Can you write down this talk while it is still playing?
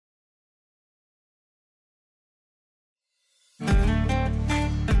What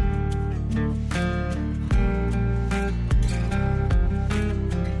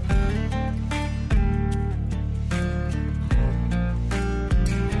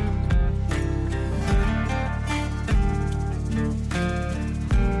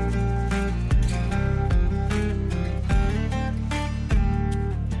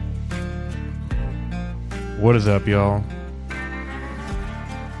is up, y'all?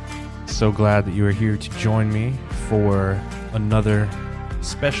 So glad that you are here to join me for another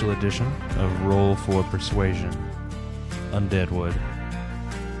special edition of Roll for Persuasion Undeadwood.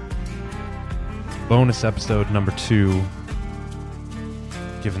 Bonus episode number 2,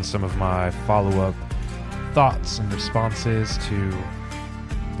 giving some of my follow-up thoughts and responses to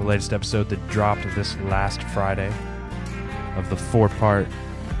the latest episode that dropped this last Friday of the 4-part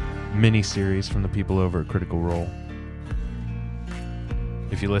mini-series from the people over at Critical Role.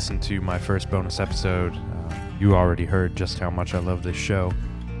 If you listened to my first bonus episode, you already heard just how much I love this show.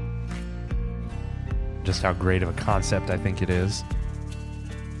 Just how great of a concept I think it is.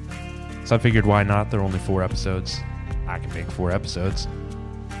 So I figured, why not? There are only 4 episodes. I can make 4 episodes.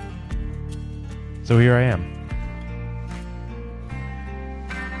 So here I am.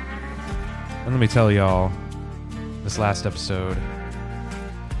 And let me tell y'all, this last episode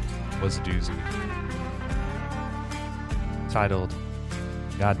was a doozy. Titled,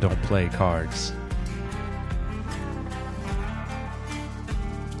 God Don't Play Cards.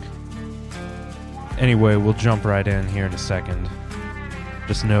 Anyway, we'll jump right in here in a second.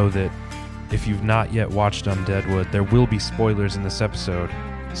 Just know that if you've not yet watched Undeadwood, there will be spoilers in this episode,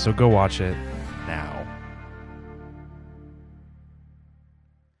 so go watch it now.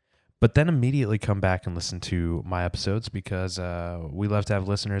 But then immediately come back and listen to my episodes, because we love to have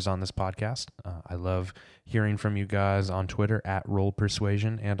listeners on this podcast. I love hearing from you guys on Twitter at Roll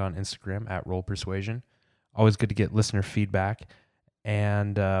Persuasion and on Instagram at Roll Persuasion. Always good to get listener feedback.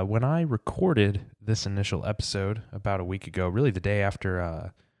 And when I recorded this initial episode about a week ago, really the day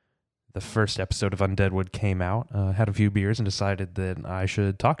after the first episode of Undeadwood came out, had a few beers and decided that I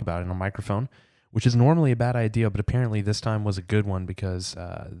should talk about it on a microphone, which is normally a bad idea, but apparently this time was a good one, because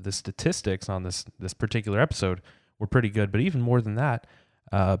the statistics on this particular episode were pretty good. But even more than that,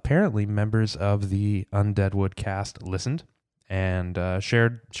 apparently members of the Undeadwood cast listened and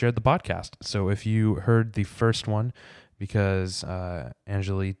shared the podcast. So if you heard the first one because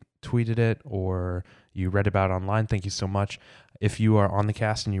Angeli tweeted it or you read about it online, thank you so much. If you are on the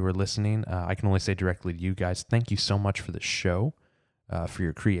cast and you were listening, I can only say directly to you guys, thank you so much for the show, for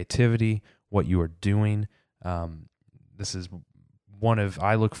your creativity, what you are doing. This is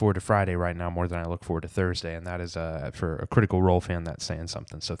I look forward to Friday right now more than I look forward to Thursday, and that is for a Critical Role fan, that's saying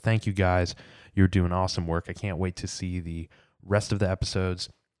something. So thank you guys. You're doing awesome work. I can't wait to see the rest of the episodes,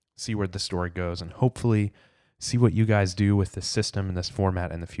 see where the story goes, and hopefully see what you guys do with this system and this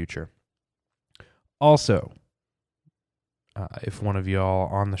format in the future. Also, if one of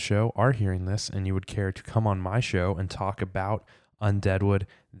y'all on the show are hearing this and you would care to come on my show and talk about Undeadwood,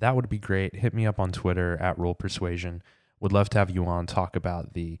 that would be great. Hit me up on Twitter at Roll Persuasion. Would love to have you on, talk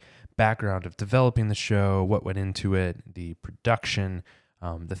about the background of developing the show, what went into it, the production,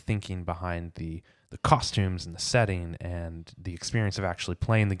 the thinking behind the costumes and the setting, and the experience of actually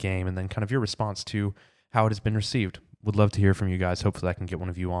playing the game, and then kind of your response to how it has been received. Would love to hear from you guys. Hopefully I can get one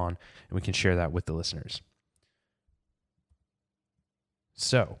of you on and we can share that with the listeners.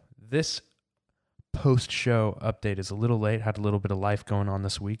 So this post-show update is a little late. Had a little bit of life going on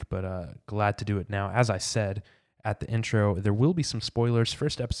this week, but glad to do it now. As I said at the intro, there will be some spoilers.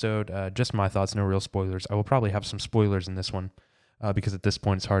 First episode, just my thoughts, no real spoilers. I will probably have some spoilers in this one because at this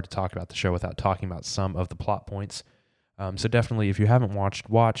point it's hard to talk about the show without talking about some of the plot points. So definitely, if you haven't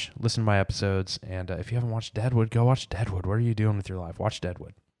watch, listen to my episodes, and if you haven't watched Deadwood, go watch Deadwood. What are you doing with your life? Watch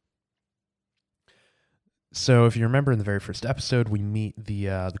Deadwood. So if you remember in the very first episode, we meet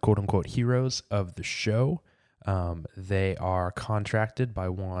the quote-unquote heroes of the show. They are contracted by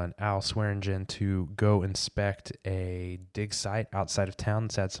one Al Swearingen to go inspect a dig site outside of town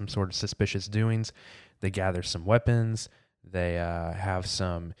that's had some sort of suspicious doings. They gather some weapons. They have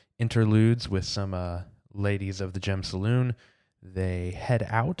some interludes with some ladies of the Gem Saloon. They head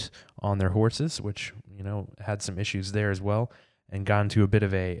out on their horses, which, had some issues there as well, and got into a bit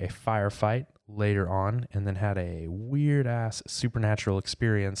of a firefight later on, and then had a weird-ass supernatural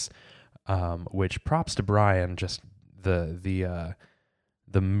experience, which props to Brian. Just the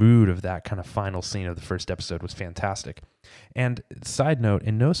mood of that kind of final scene of the first episode was fantastic. And side note,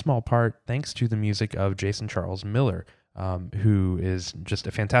 in no small part, thanks to the music of Jason Charles Miller, who is just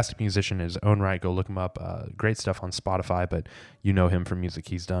a fantastic musician in his own right. Go look him up. Great stuff on Spotify, but you know him from music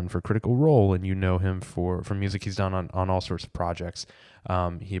he's done for Critical Role, and you know him from music he's done on all sorts of projects.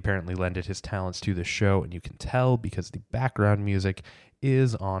 He apparently lended his talents to the show, and you can tell because the background music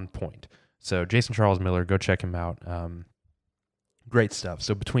is on point. So Jason Charles Miller, go check him out. Great stuff.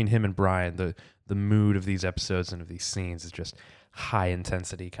 So between him and Brian, the mood of these episodes and of these scenes is just high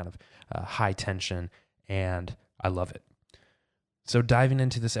intensity, kind of high tension, and I love it. So diving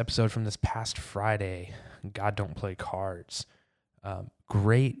into this episode from this past Friday, God Don't Play Cards.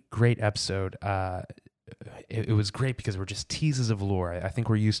 Great episode. It was great because we're just teases of lore. I think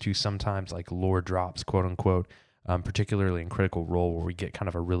we're used to sometimes like lore drops, quote unquote, particularly in Critical Role, where we get kind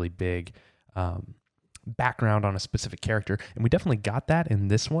of a really big background on a specific character, and we definitely got that in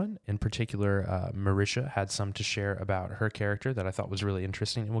this one. In particular, Marisha had some to share about her character that I thought was really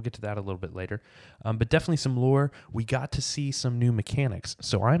interesting, and we'll get to that a little bit later. But definitely some lore. We got to see some new mechanics.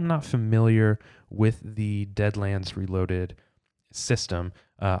 So I'm not familiar with the Deadlands Reloaded system.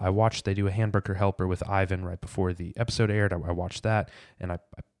 I watched they do a Hamburger Helper with Ivan right before the episode aired. I watched that, and I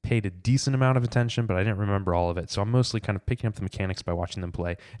paid a decent amount of attention, but I didn't remember all of it. So I'm mostly kind of picking up the mechanics by watching them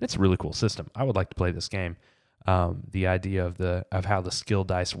play. And it's a really cool system. I would like to play this game. The idea of how the skill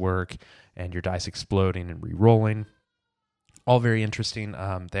dice work and your dice exploding and re-rolling, all very interesting.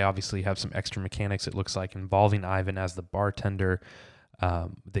 They obviously have some extra mechanics, it looks like, involving Ivan as the bartender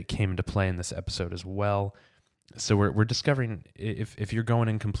that came into play in this episode as well. So we're discovering, if you're going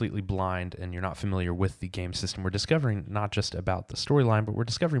in completely blind and you're not familiar with the game system, we're discovering not just about the storyline, but we're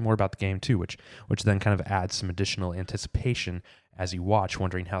discovering more about the game too, which then kind of adds some additional anticipation as you watch,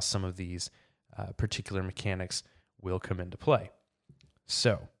 wondering how some of these particular mechanics will come into play.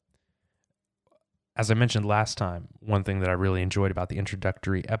 So, as I mentioned last time, one thing that I really enjoyed about the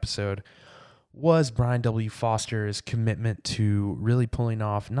introductory episode was Brian W. Foster's commitment to really pulling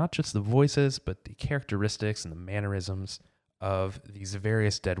off not just the voices, but the characteristics and the mannerisms of these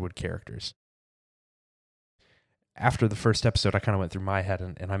various Deadwood characters. After the first episode, I kind of went through my head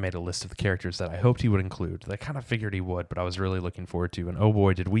and I made a list of the characters that I hoped he would include. That I kind of figured he would, but I was really looking forward to. And oh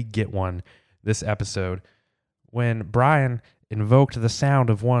boy, did we get one this episode when Brian invoked the sound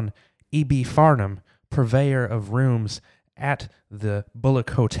of one E.B. Farnham, purveyor of rooms at the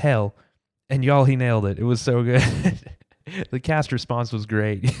Bullock Hotel. And y'all, he nailed it. It was so good. The cast response was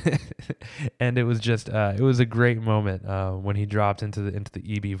great, and it was just it was a great moment when he dropped into the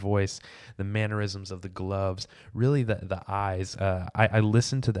EB voice, the mannerisms of the gloves, really the eyes. I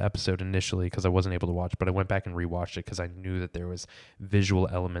listened to the episode initially because I wasn't able to watch, but I went back and rewatched it because I knew that there was visual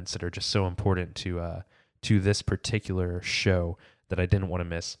elements that are just so important to this particular show that I didn't want to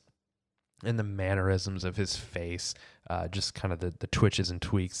miss. And the mannerisms of his face, just kind of the twitches and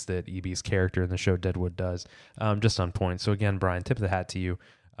tweaks that EB's character in the show Deadwood does, just on point. So again, Brian, tip of the hat to you.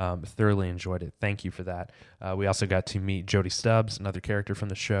 Thoroughly enjoyed it. Thank you for that. We also got to meet Jody Stubbs, another character from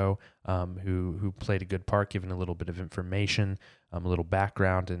the show, who played a good part, giving a little bit of information, a little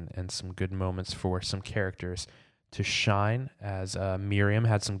background, and some good moments for some characters to shine, as Miriam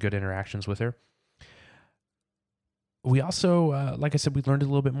had some good interactions with her. We also, like I said, we learned a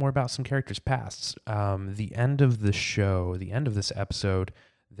little bit more about some characters' pasts. The end of the show, the end of this episode,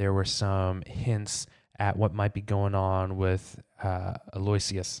 there were some hints at what might be going on with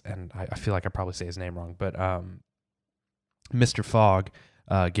Aloysius, and I feel like I probably say his name wrong, but Mr. Fogg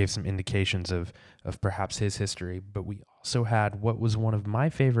gave some indications of perhaps his history. But we also had what was one of my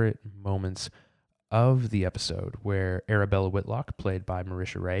favorite moments of the episode, where Arabella Whitlock, played by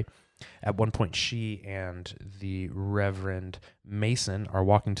Marisha Ray, at one point, she and the Reverend Mason are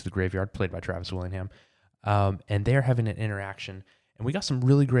walking to the graveyard, played by Travis Willingham, and they're having an interaction. And we got some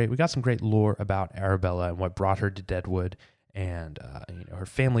great lore about Arabella and what brought her to Deadwood, and her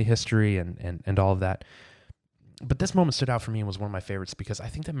family history and all of that. But this moment stood out for me and was one of my favorites because I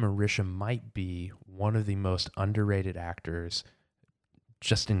think that Marisha might be one of the most underrated actors,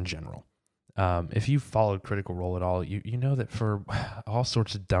 just in general. If you followed Critical Role at all, you know that for all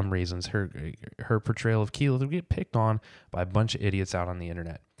sorts of dumb reasons, her portrayal of Keyleth would get picked on by a bunch of idiots out on the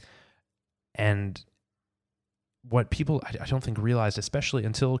internet. And what people, I don't think, realized, especially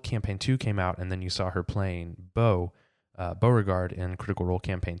until Campaign 2 came out, and then you saw her playing Beauregard in Critical Role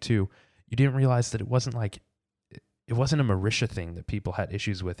Campaign 2, you didn't realize that it wasn't a Marisha thing that people had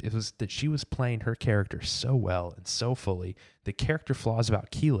issues with. It was that she was playing her character so well and so fully. The character flaws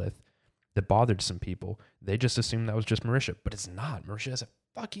about Keyleth that bothered some people, they just assumed that was just Marisha, but it's not. Marisha is a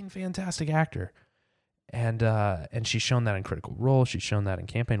fucking fantastic actor, and she's shown that in Critical Role. She's shown that in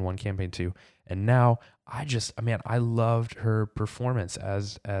Campaign 1, Campaign 2, and now I loved her performance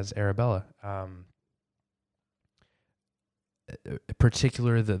as Arabella.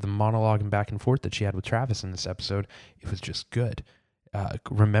 particular the monologue and back and forth that she had with Travis in this episode, it was just good.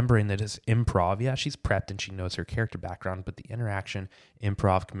 Remembering that it's improv. Yeah, she's prepped and she knows her character background, but the interaction,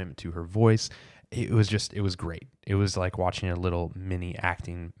 improv, commitment to her voice, it was great. It was like watching a little mini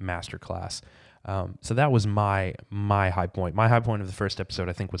acting masterclass. So that was my high point. My high point of the first episode,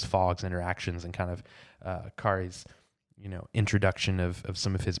 I think, was Fogg's interactions and kind of Kari's, introduction of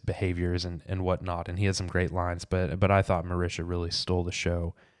some of his behaviors and whatnot. And he had some great lines, but I thought Marisha really stole the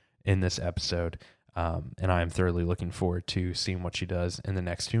show in this episode. And I am thoroughly looking forward to seeing what she does in the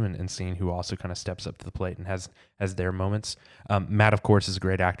next two and seeing who also kind of steps up to the plate and has their moments. Matt, of course, is a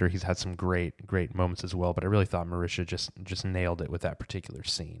great actor. He's had some great moments as well, but I really thought Marisha just nailed it with that particular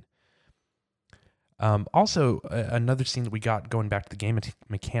scene. Also, another scene that we got going back to the game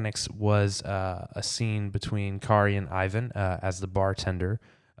mechanics was a scene between Kari and Ivan as the bartender,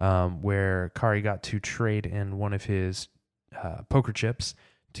 where Kari got to trade in one of his poker chips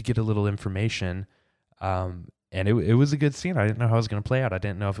to get a little information. And it was a good scene. I didn't know how it was going to play out. I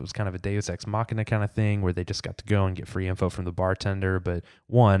didn't know if it was kind of a Deus Ex Machina kind of thing where they just got to go and get free info from the bartender. But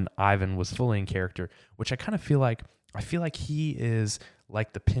Ivan was fully in character, which I kind of feel like he is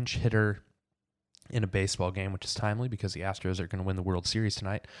like the pinch hitter in a baseball game, which is timely because the Astros are going to win the World Series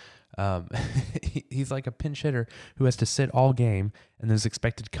tonight. He's like a pinch hitter who has to sit all game and is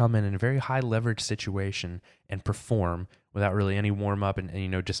expected to come in a very high leverage situation and perform without really any warm up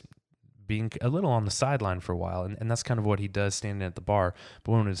and just being a little on the sideline for a while. And that's kind of what he does standing at the bar.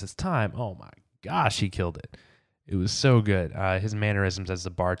 But when it was his time, oh my gosh, he killed it. It was so good. His mannerisms as the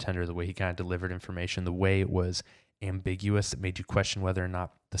bartender, the way he kind of delivered information, the way it was ambiguous, it made you question whether or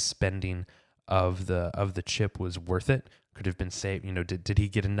not the spending of the chip was worth it. Could have been saved. Did he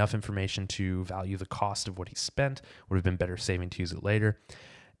get enough information to value the cost of what he spent? Would have been better saving to use it later.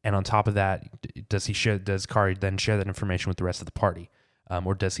 And on top of that, does Kari then share that information with the rest of the party,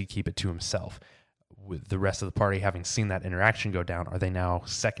 or does he keep it to himself? With the rest of the party having seen that interaction go down, are they now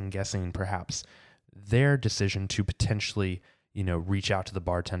second guessing perhaps their decision to potentially reach out to the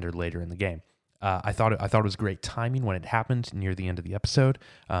bartender later in the game? I thought it was great timing when it happened near the end of the episode,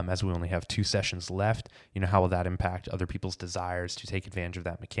 as we only have 2 sessions left. How will that impact other people's desires to take advantage of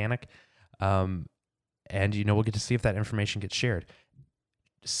that mechanic? And we'll get to see if that information gets shared.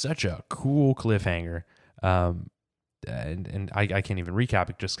 Such a cool cliffhanger, and I can't even recap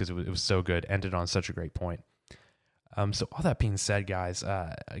it just because it was so good. Ended on such a great point. So all that being said, guys,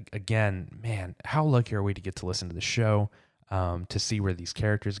 again, man, how lucky are we to get to listen to the show? To see where these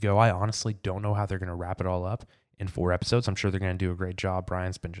characters go. I honestly don't know how they're going to wrap it all up in 4 episodes. I'm sure they're going to do a great job.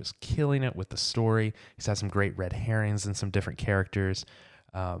 Brian's been just killing it with the story. He's had some great red herrings and some different characters,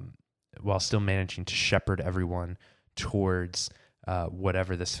 while still managing to shepherd everyone towards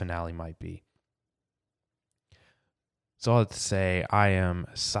whatever this finale might be. So all that to say, I am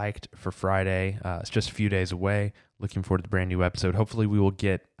psyched for Friday. It's just a few days away. Looking forward to the brand new episode. Hopefully we will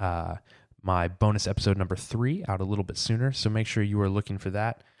get my bonus episode number 3 out a little bit sooner, so make sure you are looking for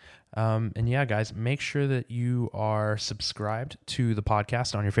that. And yeah, guys, make sure that you are subscribed to the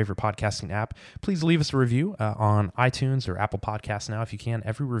podcast on your favorite podcasting app. Please leave us a review on iTunes or Apple Podcasts now if you can.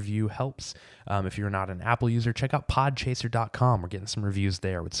 Every review helps. If you're not an Apple user, check out podchaser.com. We're getting some reviews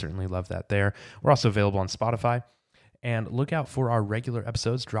there. Would certainly love that there. We're also available on Spotify. And look out for our regular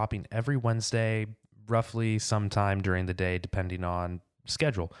episodes dropping every Wednesday, roughly sometime during the day, depending on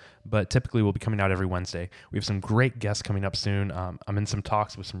schedule, but typically we'll be coming out every Wednesday. We have some great guests coming up soon. I'm in some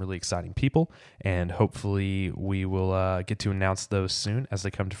talks with some really exciting people, and hopefully we will get to announce those soon as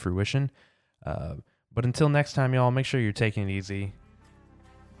they come to fruition. But until next time, y'all, make sure you're taking it easy.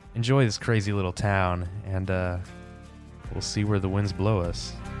 Enjoy this crazy little town, and we'll see where the winds blow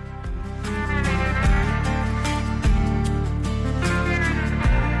us.